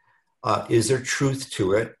charge. Is there truth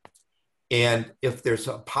to it? And if there's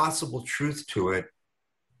a possible truth to it,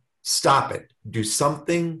 stop it. Do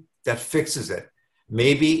something that fixes it.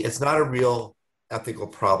 Maybe it's not a real ethical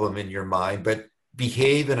problem in your mind, but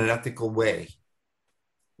behave in an ethical way,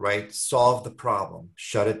 right? Solve the problem,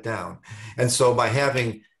 shut it down. And so by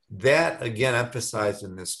having that, again, emphasized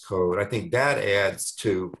in this code, I think that adds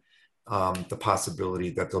to the possibility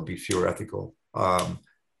that there'll be fewer ethical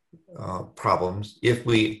problems if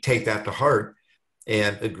we take that to heart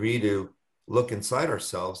and agree to look inside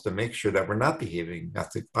ourselves to make sure that we're not behaving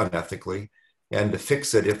unethically, and to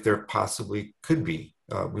fix it if there possibly could be.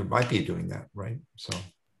 We might be doing that, right? So.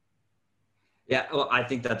 Yeah, well, I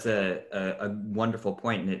think that's a wonderful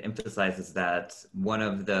point, and it emphasizes that one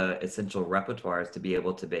of the essential repertoires to be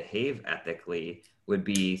able to behave ethically would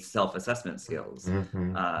be self-assessment skills.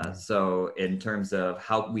 Mm-hmm. So in terms of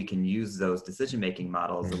how we can use those decision-making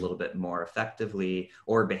models a little bit more effectively,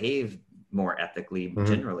 or behave more ethically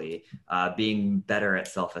generally, being better at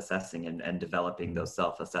self-assessing and developing those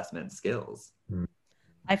self-assessment skills.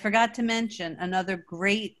 I forgot to mention another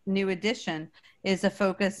great new addition is a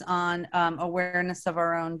focus on awareness of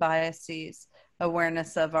our own biases,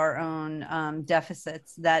 awareness of our own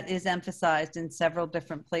deficits. That is emphasized in several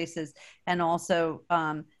different places, and also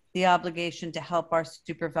the obligation to help our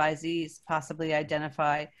supervisees possibly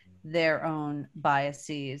identify their own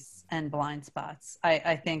biases and blind spots.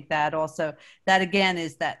 I think that also, that again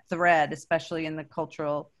is that thread, especially in the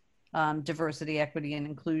cultural diversity, equity, and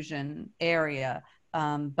inclusion area.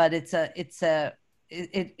 But it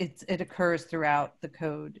occurs throughout the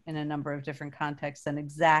code in a number of different contexts and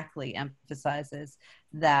exactly emphasizes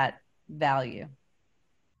that value.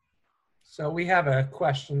 So we have a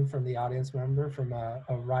question from the audience member, from a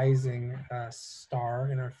rising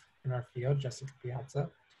star in our field, Jessica Piazza.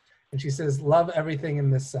 And she says, love everything in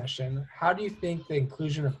this session. How do you think the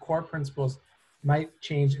inclusion of core principles might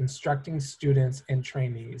change instructing students and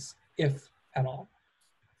trainees, if at all?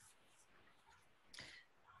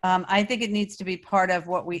 I think it needs to be part of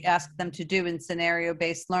what we ask them to do in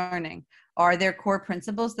scenario-based learning. Are there core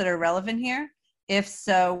principles that are relevant here? If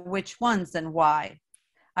so, which ones and why?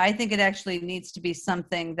 I think it actually needs to be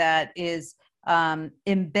something that is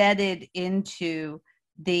embedded into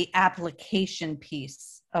the application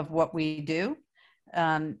piece of what we do.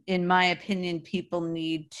 In my opinion, people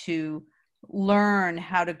need to learn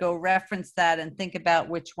how to go reference that and think about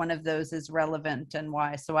which one of those is relevant and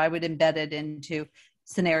why. So I would embed it into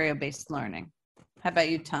scenario-based learning. How about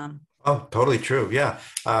you, Tom? Oh, totally true. Yeah.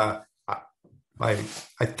 I,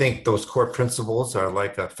 I think those core principles are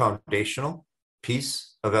like a foundational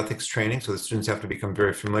piece of ethics training. So the students have to become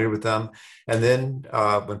very familiar with them. And then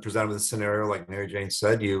when presented with a scenario, like Mary Jane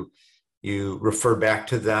said, you refer back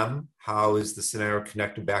to them. How is the scenario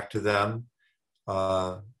connected back to them?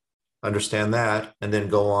 Understand that, and then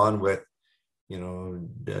go on with,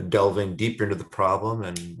 delving deeper into the problem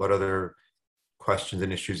and what other questions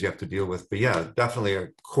and issues you have to deal with. But yeah, definitely a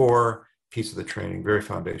core piece of the training, very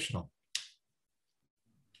foundational.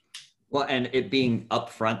 Well, and it being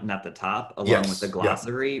upfront and at the top, along Yes, with the yeah.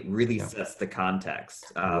 glossary, really Yeah. sets the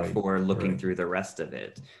context Right, for looking right. through the rest of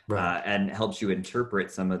it, Right. and helps you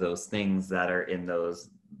interpret some of those things that are in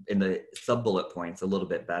the sub bullet points a little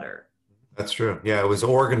bit better. That's true. Yeah, it was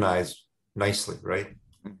organized nicely, right?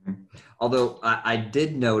 Mhm. Although I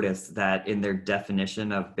did notice that in their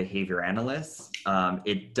definition of behavior analysts,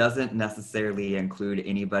 it doesn't necessarily include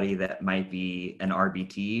anybody that might be an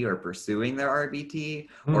RBT or pursuing their RBT,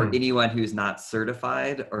 or anyone who's not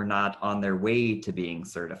certified or not on their way to being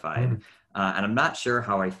certified. And I'm not sure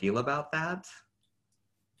how I feel about that.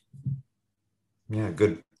 Yeah,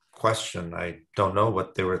 good question. I don't know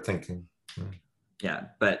what they were thinking. Yeah,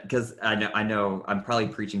 but because I know I'm probably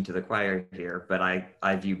preaching to the choir here, but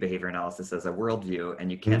I view behavior analysis as a worldview,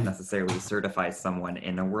 and you can't necessarily certify someone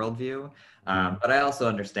in a worldview. But I also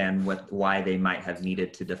understand why they might have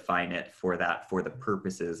needed to define it for the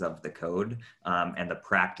purposes of the code and the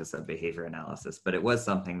practice of behavior analysis. But it was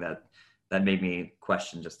something that made me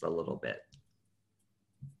question just a little bit.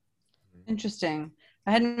 Interesting.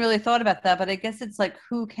 I hadn't really thought about that, but I guess it's like,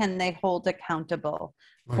 who can they hold accountable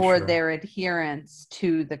Oh, for sure. their adherence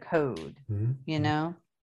to the code? Mhm. You know?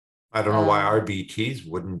 I don't know why RBTs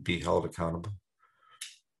wouldn't be held accountable,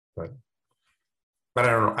 but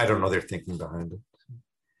I don't know their thinking behind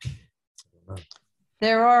it.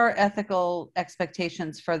 There are ethical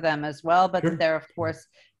expectations for them as well, but Sure. they're, of course,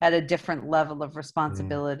 at a different level of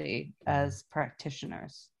responsibility as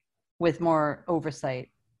practitioners with more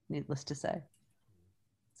oversight, needless to say.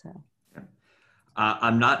 So.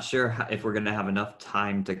 I'm not sure if we're going to have enough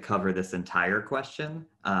time to cover this entire question,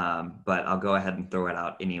 but I'll go ahead and throw it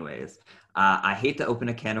out anyways. I hate to open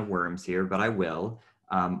a can of worms here, but I will.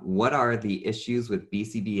 What are the issues with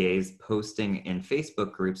BCBAs posting in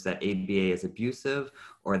Facebook groups that ABA is abusive,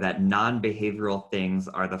 or that non-behavioral things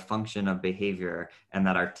are the function of behavior, and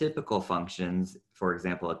that our typical functions, for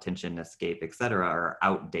example, attention, escape, etc., are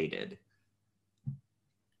outdated?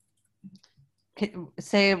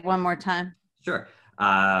 Say it one more time. Sure.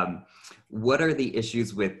 What are the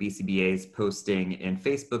issues with BCBAs posting in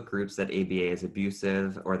Facebook groups that ABA is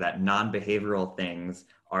abusive, or that non-behavioral things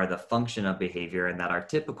are the function of behavior and that our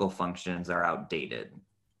typical functions are outdated?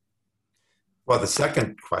 Well, the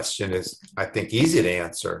second question is, I think, easy to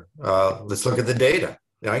answer. Let's look at the data.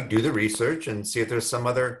 Do the research and see if there's some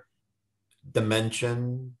other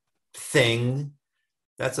dimension, thing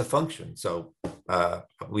that's a function. So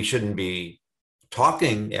we shouldn't be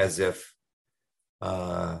talking as if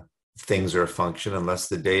things are a function unless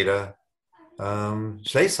the data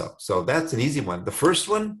say so. So that's an easy one. The first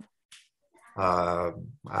one,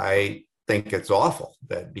 I think it's awful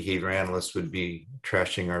that behavior analysts would be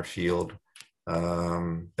trashing our field.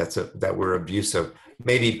 That we're abusive.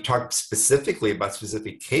 Maybe talk specifically about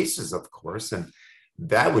specific cases, of course, and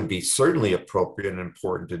that would be certainly appropriate and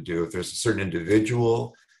important to do. If there's a certain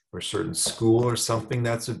individual or a certain school or something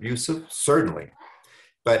that's abusive, certainly.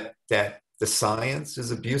 But that the science is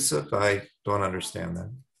abusive, I don't understand that.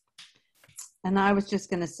 And I was just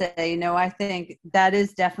going to say, I think that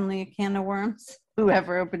is definitely a can of worms,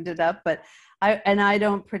 whoever opened it up. But I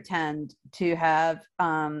don't pretend to have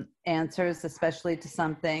answers, especially to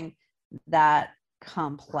something that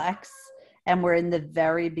complex. And we're in the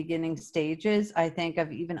very beginning stages, I think,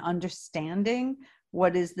 of even understanding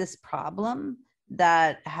what is this problem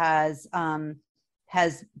that has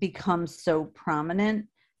become so prominent.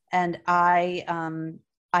 And I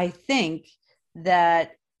think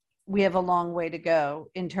that we have a long way to go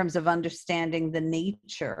in terms of understanding the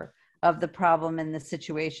nature of the problem and the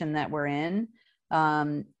situation that we're in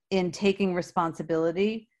taking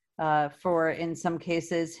responsibility for, in some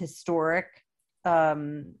cases, historic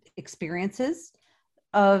experiences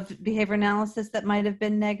of behavior analysis that might have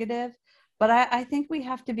been negative. But I think we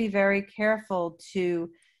have to be very careful to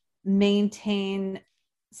maintain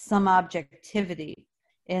some objectivity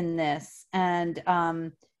in this and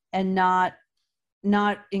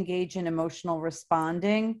not engage in emotional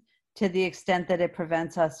responding to the extent that it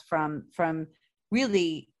prevents us from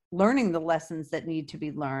really learning the lessons that need to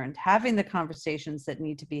be learned, having the conversations that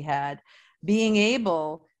need to be had, being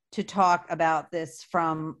able to talk about this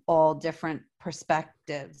from all different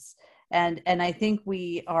perspectives. And I think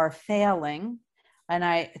we are failing, and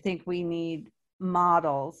I think we need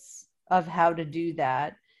models of how to do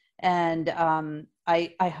that. And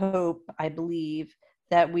I hope, I believe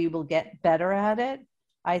that we will get better at it.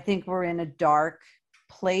 I think we're in a dark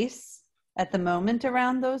place at the moment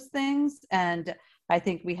around those things. And I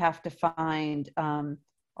think we have to find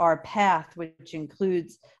our path, which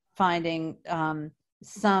includes finding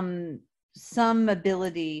some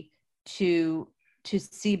ability to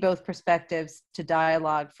see both perspectives, to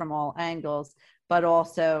dialogue from all angles, but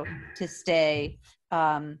also to stay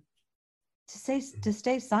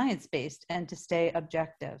science-based and to stay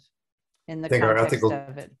objective in the context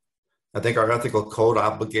of it. I think our ethical code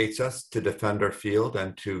obligates us to defend our field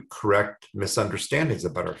and to correct misunderstandings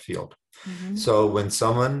about our field. Mm-hmm. So when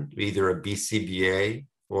someone, either a BCBA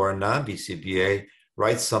or a non-BCBA,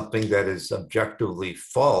 writes something that is objectively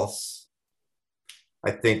false,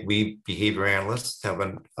 I think we behavior analysts have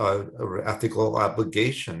an ethical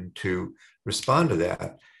obligation to respond to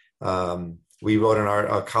that. We wrote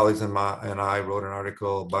our colleagues and I wrote an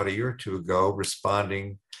article about a year or two ago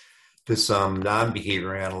responding to some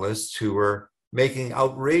non-behavior analysts who were making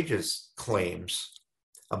outrageous claims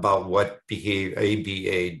about what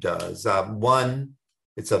ABA does. One,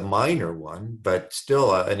 it's a minor one, but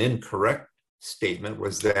still an incorrect statement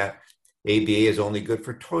was that ABA is only good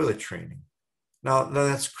for toilet training. Now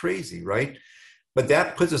that's crazy, right? But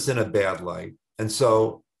that puts us in a bad light. And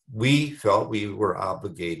so we felt we were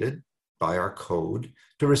obligated by our code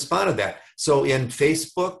to respond to that. So in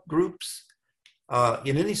Facebook groups,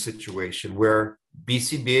 in any situation where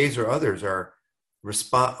BCBAs or others are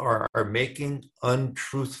making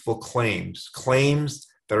untruthful claims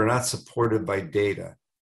that are not supported by data,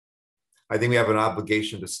 I think we have an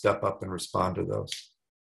obligation to step up and respond to those.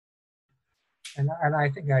 And I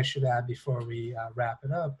think I should add before we wrap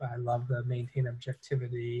it up, I love the maintain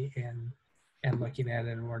objectivity and looking at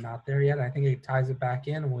it, and we're not there yet. I think it ties it back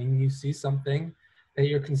in. When you see something that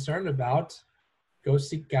you're concerned about, go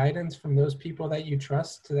seek guidance from those people that you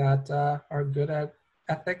trust that are good at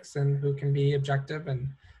ethics and who can be objective and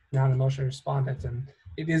non-emotional respondent. And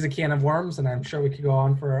it is a can of worms, and I'm sure we could go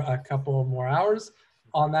on for a couple more hours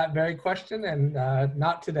on that very question. And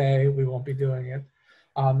not today, we won't be doing it.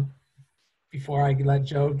 Before I let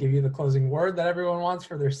Joe give you the closing word that everyone wants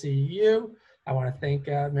for their CEU, I want to thank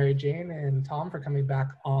Mary Jane and Tom for coming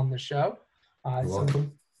back on the show.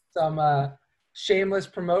 Some shameless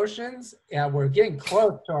promotions. Yeah, we're getting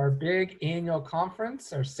close to our big annual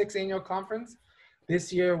conference, our 6th annual conference.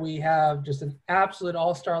 This year we have just an absolute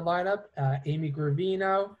all-star lineup. Amy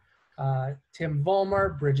Gravino, Tim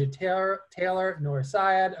Vollmer, Bridget Taylor, Nora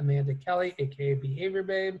Syed, Amanda Kelly, aka Behavior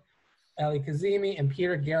Babe, Ellie Kazemi, and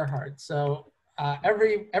Peter Gerhardt. So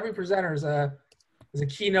every presenter is a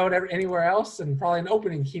keynote anywhere else, and probably an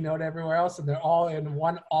opening keynote everywhere else, and they're all in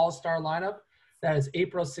one all-star lineup. That is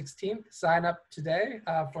April 16th. Sign up today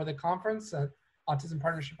for the conference at Autism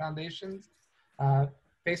Partnership Foundation's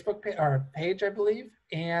Facebook page, I believe.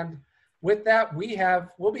 And with that,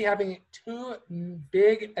 we'll be having 2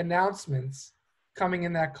 big announcements coming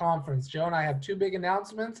in that conference. Joe and I have 2 big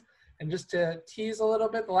announcements. And just to tease a little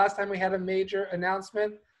bit, the last time we had a major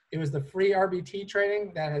announcement, it was the free RBT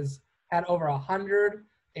training that has had over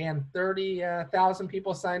 130,000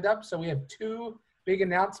 people signed up. So we have 2 big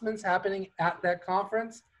announcements happening at that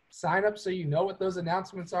conference. Sign up so you know what those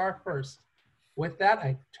announcements are first. With that,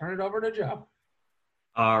 I turn it over to Joe.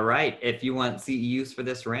 All right. If you want CEUs for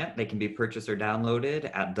this rant, they can be purchased or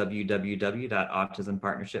downloaded at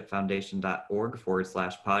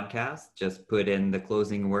www.autismpartnershipfoundation.org/podcast. Just put in the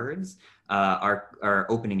closing words, our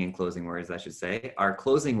opening and closing words, I should say. Our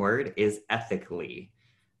closing word is ethically.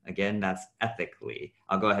 Again, that's ethically.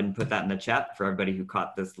 I'll go ahead and put that in the chat for everybody who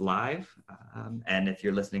caught this live. And if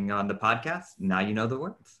you're listening on the podcast, now you know the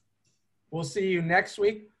words. We'll see you next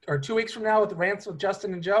week or 2 weeks from now with Rants with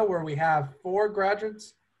Justin and Joe, where we have 4 graduate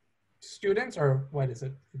students, or what is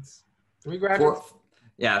it? It's 3 graduates?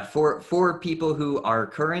 Four people who are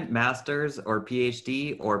current masters or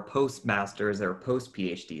PhD or postmasters or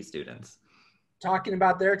post-PhD students. Talking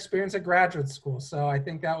about their experience at graduate school. So I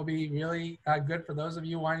think that will be really good for those of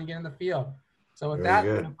you wanting to get in the field. So with that,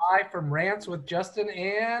 goodbye from Rants with Justin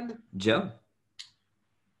and Joe.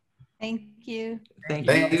 Thank you. Thank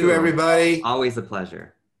you, everybody. Always a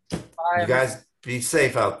pleasure. bye. You guys be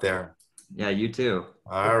safe out there. Yeah, you too.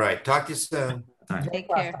 All right. Talk to you soon. All right. Take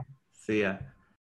care. See ya.